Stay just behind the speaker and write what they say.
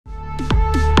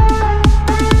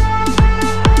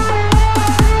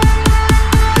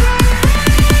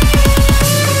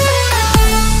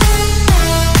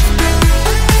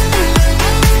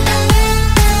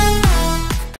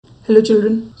Hello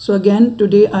children. So again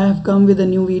today I have come with a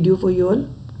new video for you all,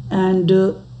 and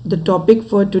the topic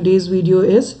for today's video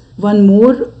is one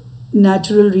more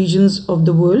natural regions of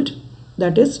the world,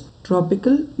 that is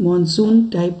tropical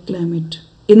monsoon type climate.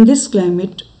 In this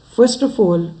climate, first of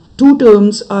all, two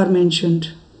terms are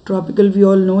mentioned. Tropical, we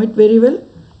all know it very well,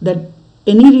 that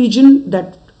any region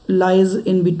that lies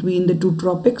in between the two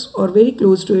tropics or very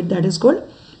close to it, that is called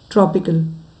tropical.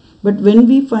 But when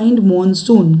we find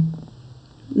monsoon,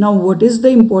 now what is the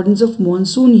importance of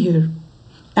monsoon here?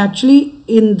 Actually,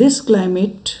 in this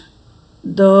climate,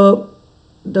 the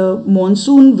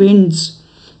monsoon winds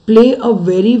play a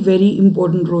very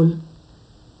important role.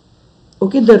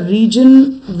 Okay, the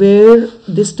region where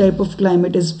this type of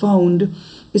climate is found,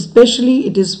 especially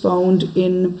it is found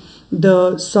in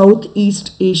the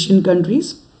Southeast Asian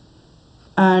countries,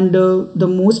 and the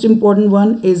most important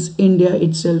one is India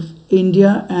itself,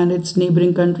 India and its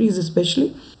neighboring countries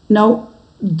especially. Now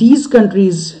these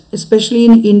countries, especially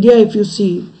in India, if you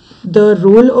see, the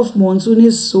role of monsoon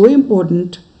is so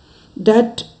important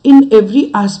that in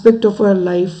every aspect of our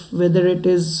life, whether it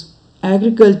is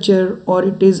agriculture or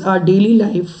it is our daily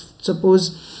life,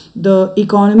 suppose the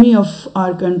economy of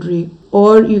our country,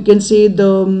 or you can say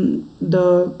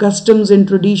the customs and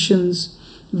traditions,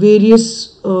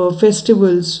 various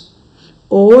festivals,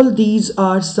 all these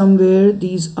are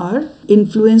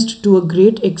influenced to a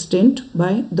great extent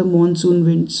by the monsoon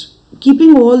winds.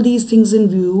 Keeping all these things in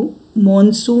view,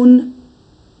 monsoon,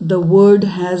 the word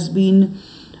has been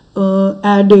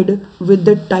added with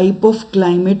the type of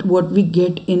climate what we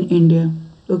get in India,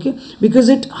 okay, because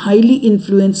it highly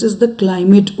influences the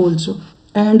climate also.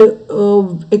 And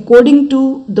according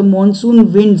to the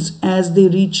monsoon winds as they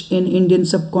reach in Indian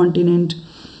subcontinent,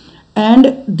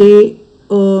 and they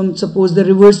suppose the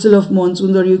reversal of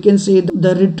monsoons, or you can say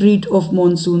the retreat of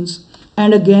monsoons,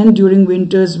 and again during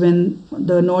winters when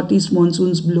the northeast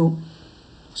monsoons blow.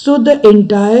 So the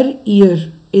entire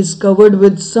year is covered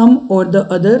with some or the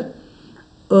other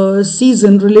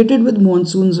season related with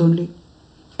monsoons only,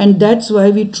 and that's why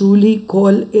we truly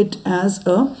call it as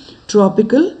a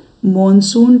tropical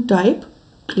monsoon type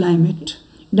climate.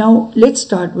 Now let's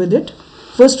start with it.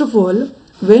 First of all,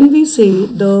 when we say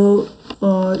the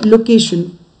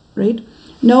location, right?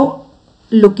 Now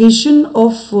location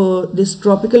of this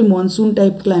tropical monsoon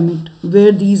type climate,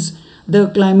 where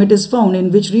the climate is found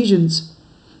in which regions.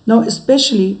 Now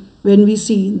especially when we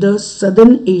see the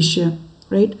southern Asia,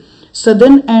 right,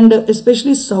 southern and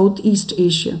especially Southeast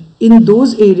Asia, in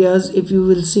those areas, if you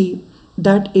will see,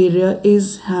 that area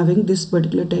is having this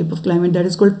particular type of climate that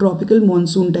is called tropical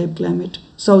monsoon type climate.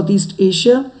 Southeast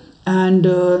Asia and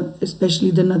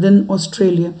especially the northern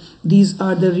Australia, these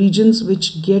are the regions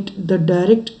which get the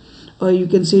direct you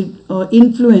can say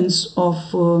influence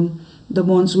of the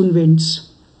monsoon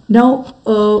winds. Now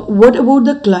what about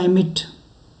the climate?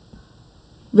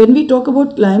 When we talk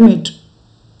about climate,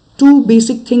 two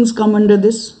basic things come under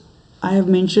this. I have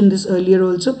mentioned this earlier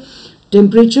also.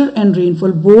 Temperature and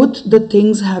rainfall, both the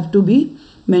things have to be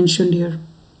mentioned here.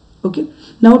 Okay,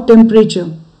 now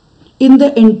temperature. In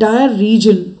the entire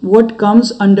region, what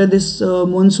comes under this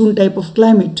monsoon type of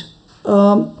climate?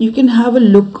 You can have a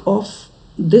look of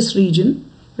this region,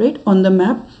 right, on the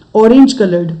map. Orange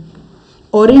colored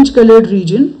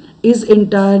region is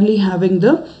entirely having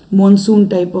the monsoon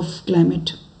type of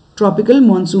climate, tropical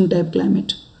monsoon type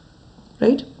climate,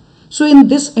 right? So in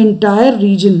this entire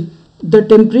region, the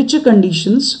temperature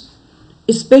conditions,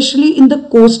 especially in the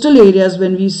coastal areas,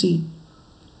 when we see,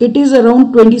 it is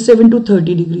around 27 to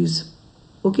 30 degrees.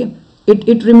 Okay,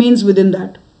 it remains within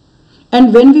that.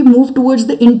 And when we move towards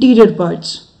the interior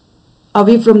parts,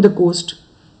 away from the coast,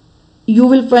 you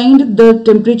will find the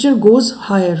temperature goes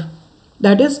higher.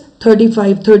 That is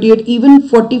 35, 38, even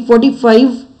 40,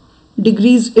 45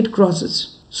 degrees it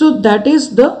crosses. So that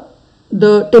is the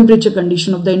temperature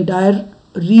condition of the entire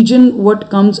region what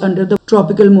comes under the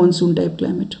tropical monsoon type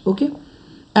climate. Okay,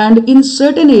 and in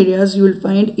certain areas you will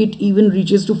find it even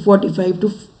reaches to 45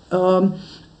 to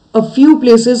a few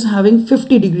places having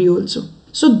 50 degree also.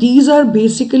 So these are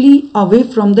basically away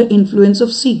from the influence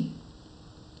of sea.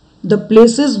 The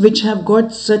places which have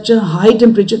got such a high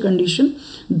temperature condition,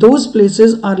 those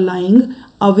places are lying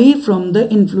away from the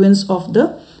influence of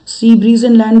the sea breeze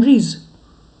and land breeze.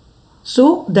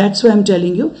 So that's why I'm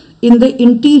telling you, in the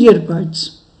interior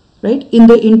parts, right, in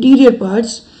the interior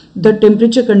parts, the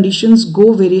temperature conditions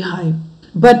go very high.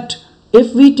 But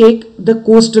if we take the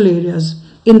coastal areas,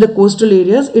 in the coastal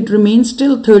areas, it remains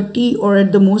still 30 or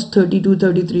at the most 32,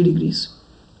 33 degrees.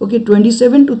 Okay,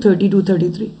 27 to 32,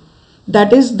 33.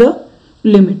 That is the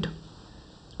limit.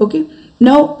 Okay,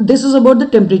 now this is about the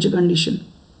temperature condition.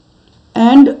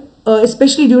 And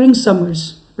especially during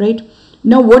summers, right?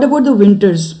 Now, what about the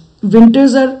winters?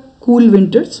 Winters are cool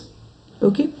winters,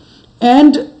 okay?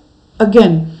 And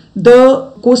again,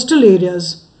 the coastal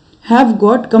areas have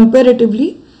got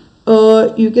comparatively,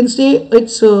 you can say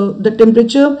it's the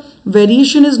temperature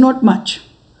variation is not much.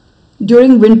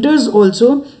 During winters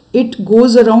also, it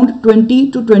goes around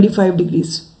 20 to 25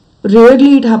 degrees.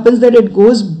 Rarely it happens that it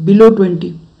goes below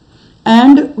 20.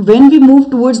 And when we move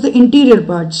towards the interior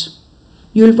parts,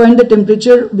 you will find the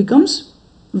temperature becomes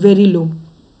very low.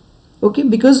 Okay,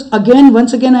 because again,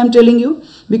 once again, I am telling you,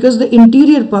 because the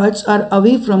interior parts are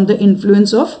away from the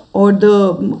influence of or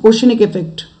the oceanic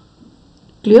effect.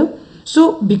 Clear?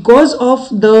 So, because of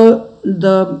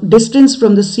the distance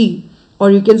from the sea, or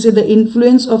you can say the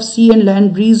influence of sea and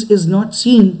land breeze is not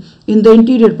seen in the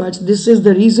interior parts, this is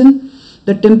the reason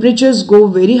the temperatures go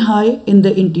very high in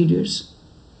the interiors.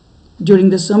 During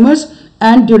the summers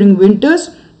and during winters,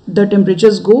 the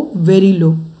temperatures go very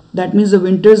low. That means the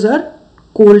winters are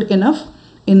cold enough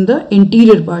in the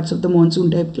interior parts of the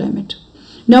monsoon type climate.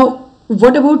 Now,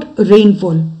 what about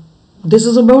rainfall? This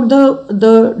is about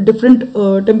the different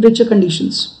temperature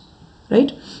conditions,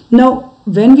 right? Now,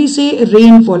 when we say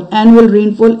rainfall, annual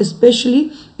rainfall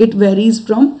especially, it varies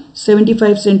from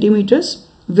 75 centimeters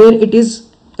where it is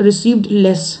received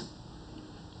less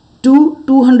to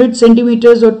 200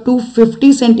 centimeters or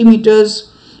 250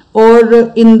 centimeters, or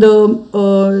in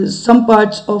the some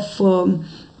parts of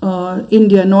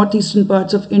India, northeastern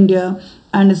parts of India,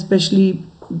 and especially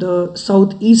the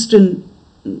southeastern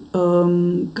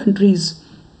countries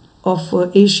of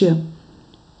Asia,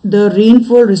 the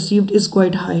rainfall received is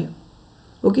quite high.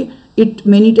 Okay, it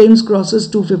many times crosses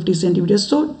 250 centimeters.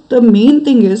 So the main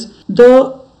thing is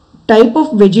the type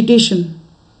of vegetation.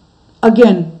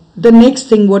 Again, the next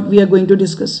thing what we are going to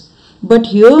discuss. But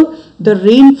here the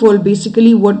rainfall,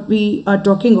 basically what we are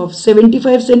talking of,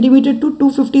 75 centimeter to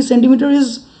 250 centimeter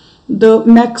is the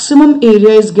maximum area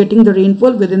is getting the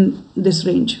rainfall within this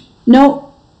range.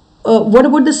 Now, what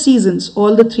about the seasons?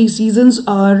 All the three seasons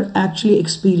are actually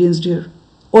experienced here.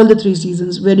 All the three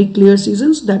seasons, very clear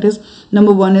seasons. That is,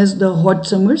 number one is the hot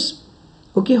summers.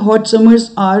 Okay, hot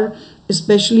summers are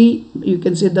especially, you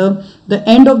can say the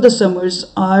end of the summers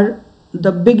are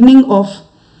the beginning of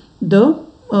the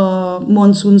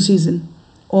monsoon season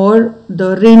or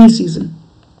the rainy season,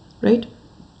 right?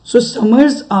 So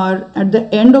summers are at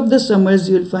the end of the summers,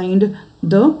 you will find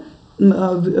the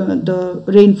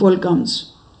rainfall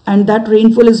comes, and that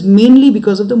rainfall is mainly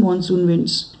because of the monsoon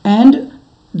winds. And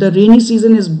the rainy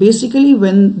season is basically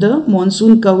when the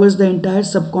monsoon covers the entire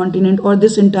subcontinent or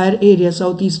this entire area,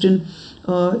 southeastern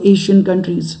Asian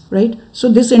countries, right?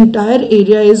 So this entire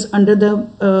area is under the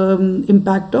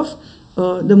impact of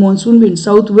the monsoon winds,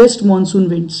 southwest monsoon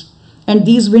winds. And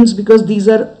these winds, because these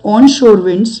are onshore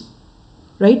winds,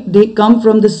 right, they come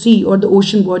from the sea or the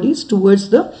ocean bodies towards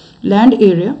the land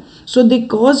area. So they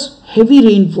cause heavy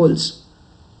rainfalls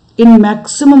in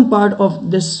maximum part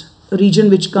of this region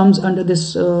which comes under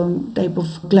this type of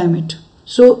climate.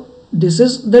 So this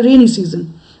is the rainy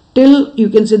season. Till you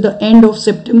can say the end of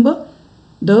September,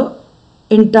 the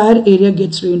entire area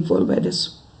gets rainfall by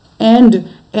this. And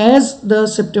as the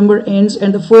September ends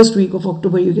and the first week of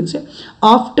October, you can say,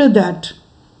 after that,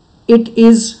 it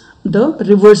is the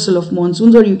reversal of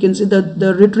monsoons, or you can say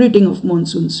the retreating of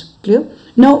monsoons. Clear?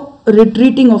 Now,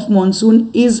 retreating of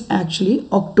monsoon is actually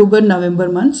October-November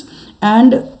months,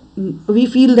 and we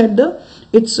feel that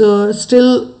it's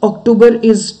still October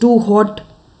is too hot,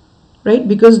 right?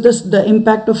 Because the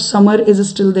impact of summer is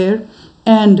still there,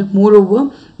 and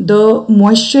moreover the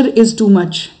moisture is too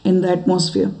much in the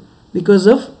atmosphere because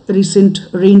of recent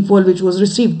rainfall which was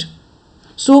received.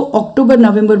 So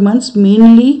October-November months,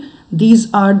 mainly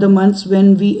these are the months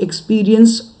when we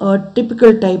experience a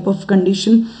typical type of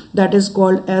condition that is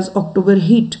called as October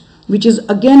heat, which is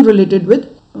again related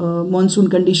with monsoon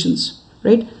conditions.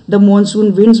 Right, the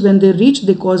monsoon winds, when they reach,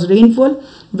 they cause rainfall.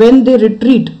 When they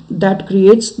retreat, that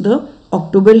creates the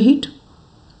October heat.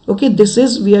 Okay, this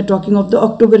is, we are talking of the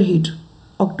October heat,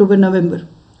 October-November,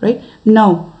 right?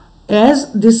 Now,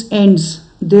 as this ends,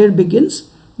 there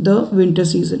begins the winter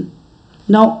season.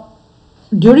 Now,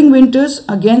 during winters,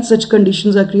 again, such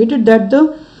conditions are created that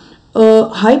the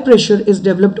high pressure is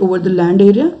developed over the land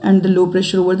area and the low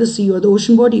pressure over the sea or the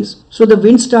ocean bodies. So the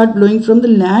winds start blowing from the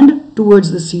land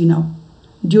towards the sea now.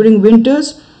 During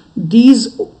winters,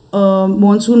 these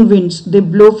monsoon winds, they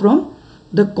blow from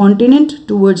the continent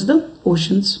towards the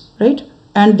oceans, right?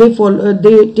 And they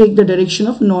take the direction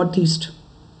of northeast.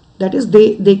 That is,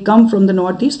 they come from the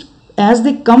northeast. As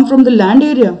they come from the land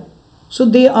area, so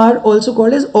they are also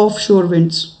called as offshore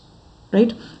winds,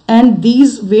 right? And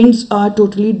these winds are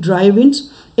totally dry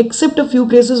winds, except a few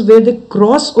cases where they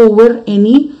cross over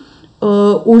any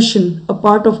ocean, a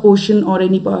part of ocean or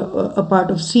any a part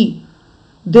of sea.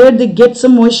 There they get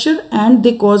some moisture and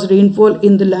they cause rainfall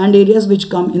in the land areas which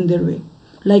come in their way.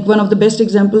 Like one of the best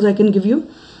examples I can give you,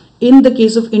 in the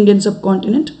case of Indian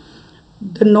subcontinent,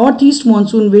 the northeast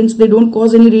monsoon winds, they don't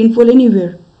cause any rainfall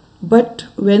anywhere. But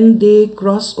when they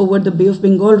cross over the Bay of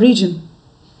Bengal region,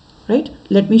 right?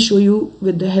 Let me show you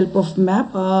with the help of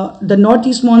map. The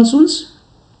northeast monsoons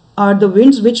are the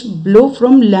winds which blow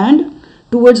from land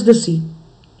towards the sea.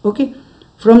 Okay,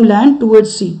 from land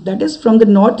towards sea, that is from the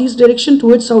northeast direction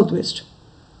towards southwest.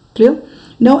 Clear?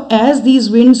 Now as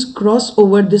these winds cross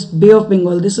over this Bay of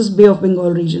Bengal, this is Bay of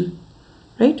Bengal region,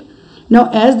 right? Now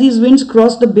as these winds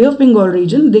cross the Bay of Bengal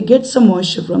region, they get some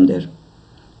moisture from there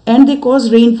and they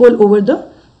cause rainfall over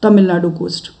the Tamil Nadu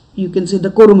coast, you can say the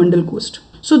Coromandel coast.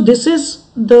 So this is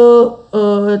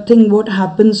the thing what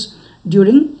happens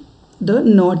during the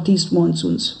northeast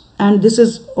monsoons. And this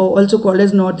is also called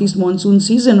as northeast monsoon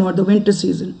season or the winter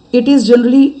season. It is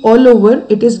generally all over,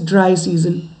 it is dry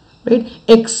season, right?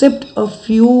 Except a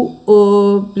few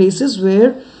places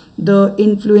where the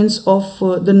influence of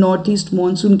the northeast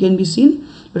monsoon can be seen.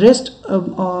 Rest,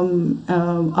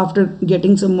 after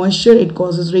getting some moisture, it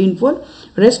causes rainfall.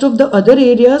 Rest of the other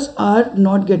areas are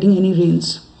not getting any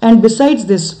rains. And besides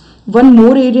this, one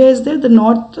more area is there, the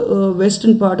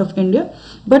northwestern part of India,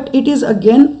 but it is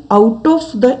again out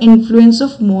of the influence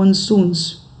of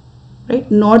monsoons, right?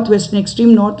 Northwestern,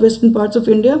 extreme northwestern parts of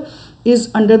India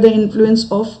is under the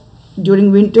influence of,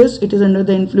 during winters, it is under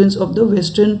the influence of the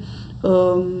western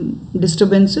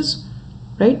disturbances,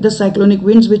 right? The cyclonic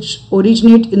winds which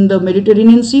originate in the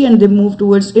Mediterranean Sea and they move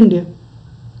towards India,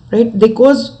 right? They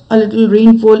cause a little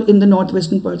rainfall in the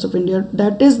northwestern parts of India.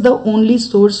 That is the only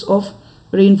source of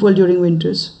rainfall during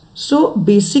winters. So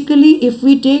basically if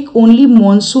we take only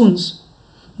monsoons,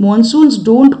 monsoons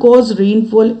don't cause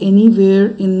rainfall anywhere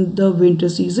in the winter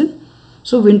season.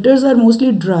 So winters are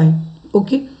mostly dry,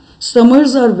 okay?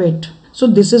 Summers are wet. So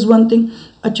this is one thing.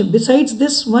 Besides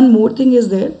this, one more thing is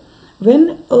there.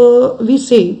 When we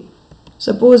say,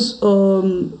 suppose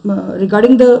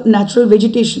regarding the natural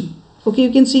vegetation, okay,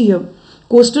 you can see here,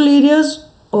 coastal areas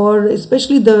or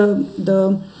especially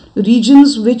the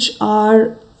regions which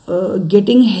are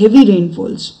getting heavy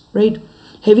rainfalls, right?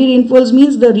 Heavy rainfalls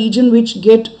means the region which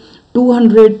get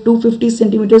 200, 250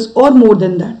 centimeters or more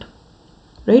than that,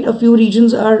 right? A few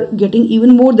regions are getting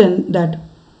even more than that.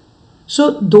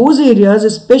 So those areas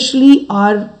especially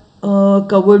are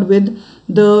covered with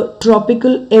the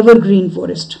tropical evergreen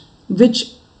forest,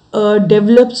 which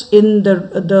develops in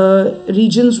the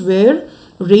regions where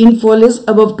rainfall is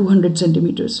above 200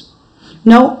 centimeters.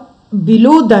 Now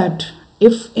below that,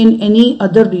 if in any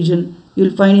other region,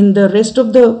 you'll find in the rest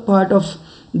of the part of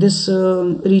this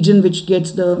region which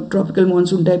gets the tropical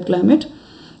monsoon type climate,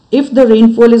 if the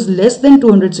rainfall is less than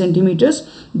 200 centimeters,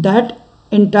 that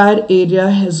entire area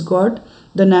has got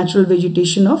the natural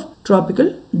vegetation of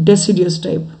tropical deciduous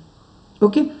type.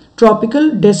 Okay,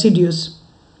 tropical deciduous.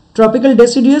 Tropical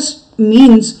deciduous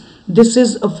means this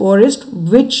is a forest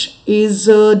which is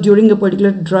during a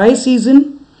particular dry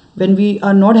season, when we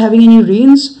are not having any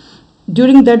rains,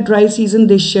 during that dry season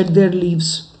they shed their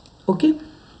leaves, okay,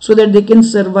 so that they can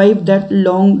survive that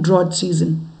long drought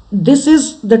season. This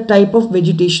is the type of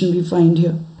vegetation we find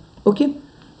here, okay.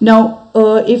 Now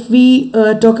if we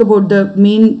talk about the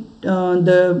main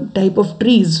the type of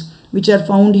trees which are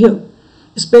found here,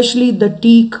 especially the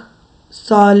teak,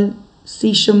 sal,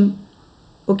 sesam,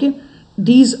 okay,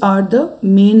 these are the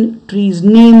main trees.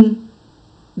 Neem,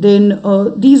 then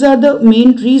these are the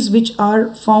main trees which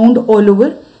are found all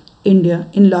over India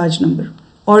in large number,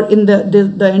 or in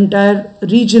the entire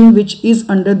region which is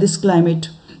under this climate.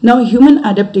 Now human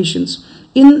adaptations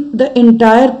in the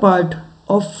entire part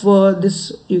of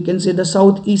this, you can say the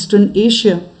southeastern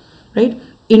Asia, right,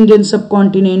 Indian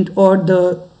subcontinent, or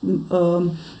the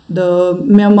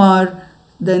Myanmar,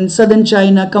 then southern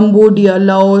China, Cambodia,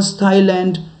 Laos,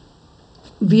 Thailand,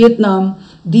 Vietnam,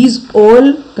 these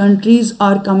all countries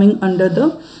are coming under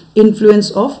the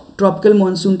influence of tropical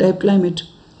monsoon type climate,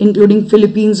 including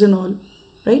Philippines and all,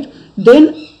 right?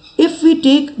 Then if we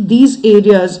take these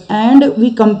areas and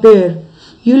we compare,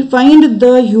 you will find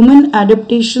the human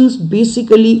adaptations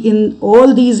basically in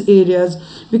all these areas,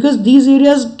 because these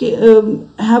areas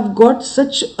have got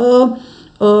such a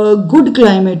good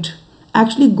climate,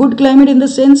 actually good climate in the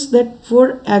sense that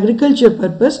for agriculture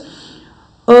purpose,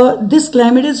 this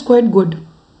climate is quite good,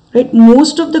 right?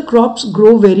 Most of the crops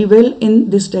grow very well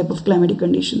in this type of climatic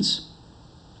conditions,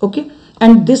 okay.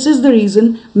 And this is the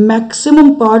reason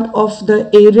maximum part of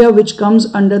the area which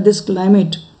comes under this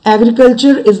climate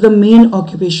Agriculture is the main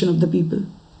occupation of the people.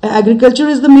 Agriculture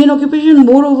is the main occupation.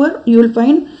 Moreover, you will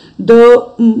find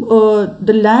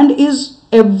the land is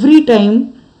every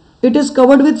time it is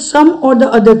covered with some or the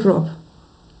other crop,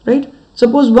 right?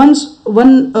 Suppose once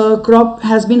one crop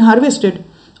has been harvested,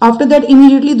 after that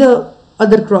immediately the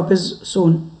other crop is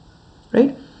sown,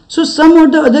 right? So some or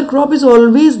the other crop is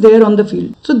always there on the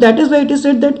field. So that is why it is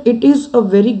said that it is a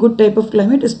very good type of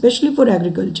climate, especially for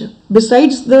agriculture.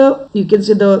 Besides the, you can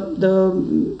say the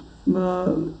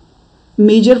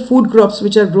major food crops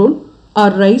which are grown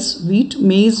are rice, wheat,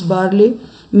 maize, barley,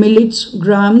 millets,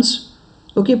 grams,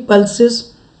 okay,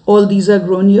 pulses, all these are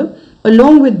grown here.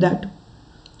 Along with that,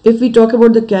 if we talk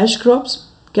about the cash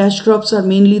crops are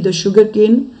mainly the sugar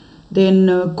cane,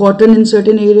 then cotton in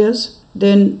certain areas,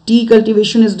 then tea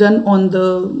cultivation is done on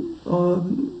the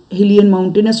hilly and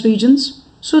mountainous regions.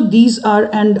 So these are,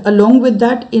 and along with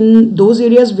that, in those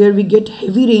areas where we get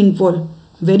heavy rainfall,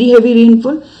 very heavy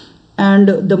rainfall, and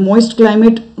the moist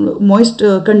climate, moist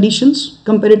conditions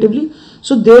comparatively,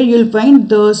 so there you'll find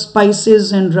the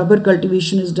spices and rubber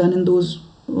cultivation is done in those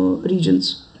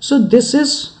regions. So this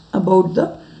is about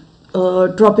the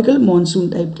tropical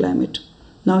monsoon type climate.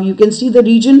 Now you can see the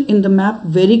region in the map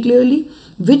very clearly,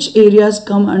 which areas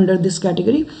come under this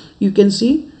category. You can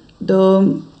see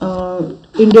the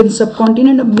Indian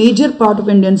subcontinent, a major part of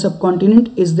Indian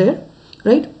subcontinent is there,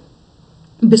 right?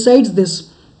 Besides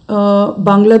this,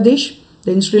 Bangladesh,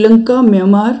 then Sri Lanka,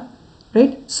 Myanmar,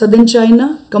 right? Southern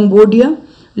China, Cambodia,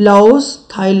 Laos,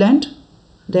 Thailand,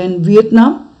 then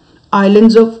Vietnam,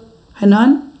 islands of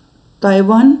Hainan,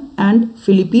 Taiwan and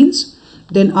Philippines.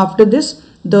 Then after this,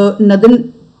 the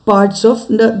northern parts of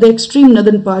the extreme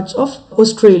northern parts of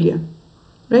Australia,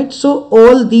 right? So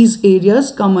all these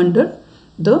areas come under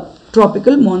the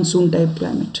tropical monsoon type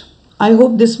climate. I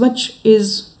hope this much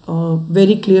is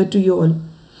very clear to you all.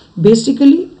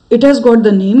 Basically, it has got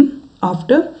the name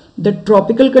after the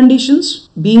tropical conditions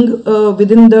being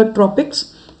within the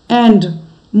tropics and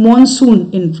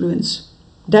monsoon influence.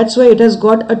 That's why it has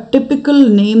got a typical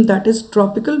name, that is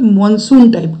tropical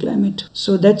monsoon type climate.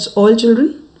 So that's all,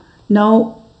 children.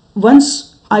 Now,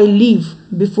 once I leave,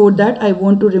 before that I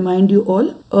want to remind you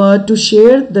all to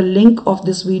share the link of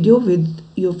this video with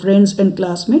your friends and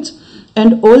classmates,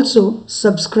 and also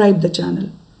subscribe the channel.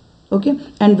 Okay,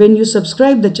 and when you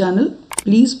subscribe the channel,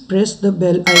 please press the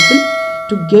bell icon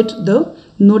to get the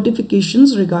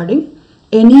notifications regarding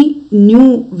any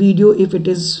new video if it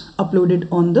is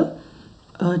uploaded on the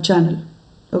channel.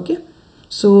 Okay,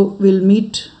 so we'll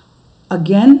meet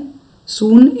again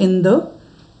soon in the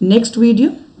next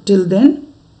video. Till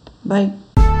then, bye.